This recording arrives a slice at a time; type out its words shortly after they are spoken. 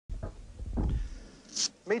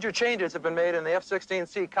Major changes have been made in the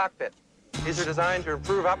F-16C cockpit. These are designed to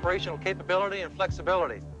improve operational capability and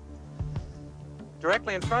flexibility.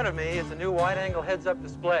 Directly in front of me is a new wide-angle heads-up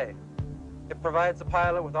display. It provides the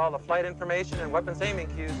pilot with all the flight information and weapons aiming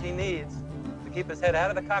cues he needs to keep his head out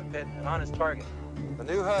of the cockpit and on his target. The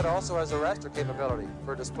new HUD also has a raster capability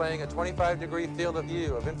for displaying a 25-degree field of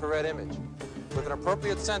view of infrared image. With an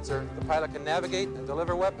appropriate sensor, the pilot can navigate and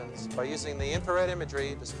deliver weapons by using the infrared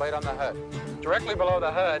imagery displayed on the HUD. Directly below the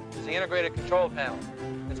HUD is the integrated control panel.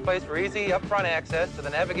 It's placed for easy upfront access to the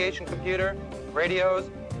navigation computer, radios,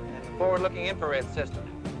 and the forward-looking infrared system.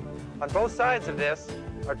 On both sides of this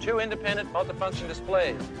are two independent multifunction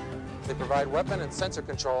displays. They provide weapon and sensor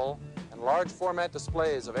control and large format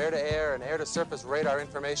displays of air-to-air and air-to-surface radar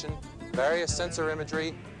information, various sensor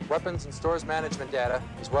imagery, weapons and stores management data,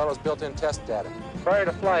 as well as built-in test data. Prior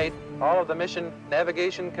to flight, all of the mission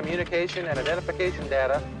navigation, communication, and identification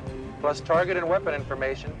data, plus target and weapon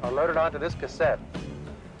information, are loaded onto this cassette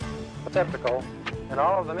receptacle, and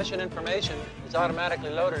all of the mission information is automatically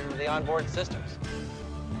loaded into the onboard systems.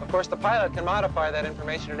 Of course, the pilot can modify that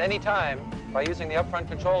information at any time by using the upfront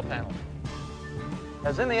control panel.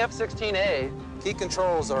 As in the F-16A, key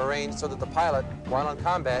controls are arranged so that the pilot, while on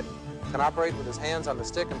combat, can operate with his hands on the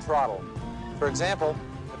stick and throttle. For example,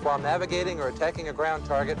 if while navigating or attacking a ground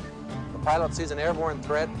target, the pilot sees an airborne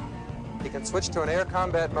threat, he can switch to an air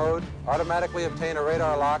combat mode, automatically obtain a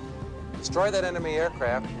radar lock, destroy that enemy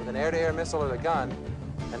aircraft with an air-to-air missile or a gun,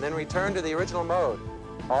 and then return to the original mode,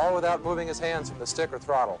 all without moving his hands from the stick or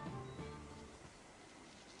throttle.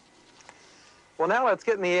 Well, now let's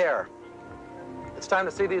get in the air. It's time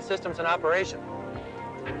to see these systems in operation.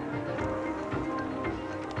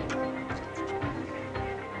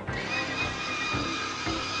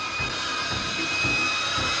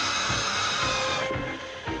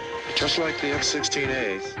 Just like the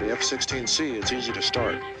F-16A, the F-16C is easy to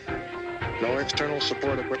start. No external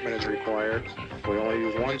support equipment is required. We only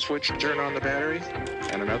use one switch to turn on the battery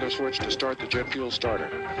and another switch to start the jet fuel starter.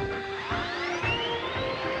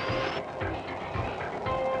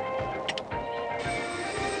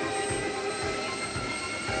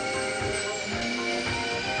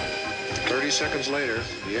 Seconds later,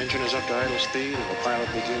 the engine is up to idle speed and the pilot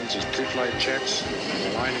begins his pre-flight checks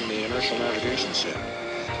and aligning the inertial navigation set.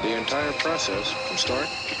 The entire process, from start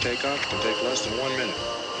to takeoff, can take less than 1 minute,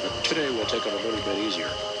 but today we'll take it a little bit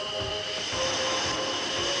easier.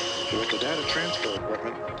 With the data transfer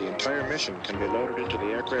equipment, the entire mission can be loaded into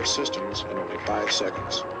the aircraft systems in only 5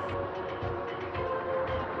 seconds.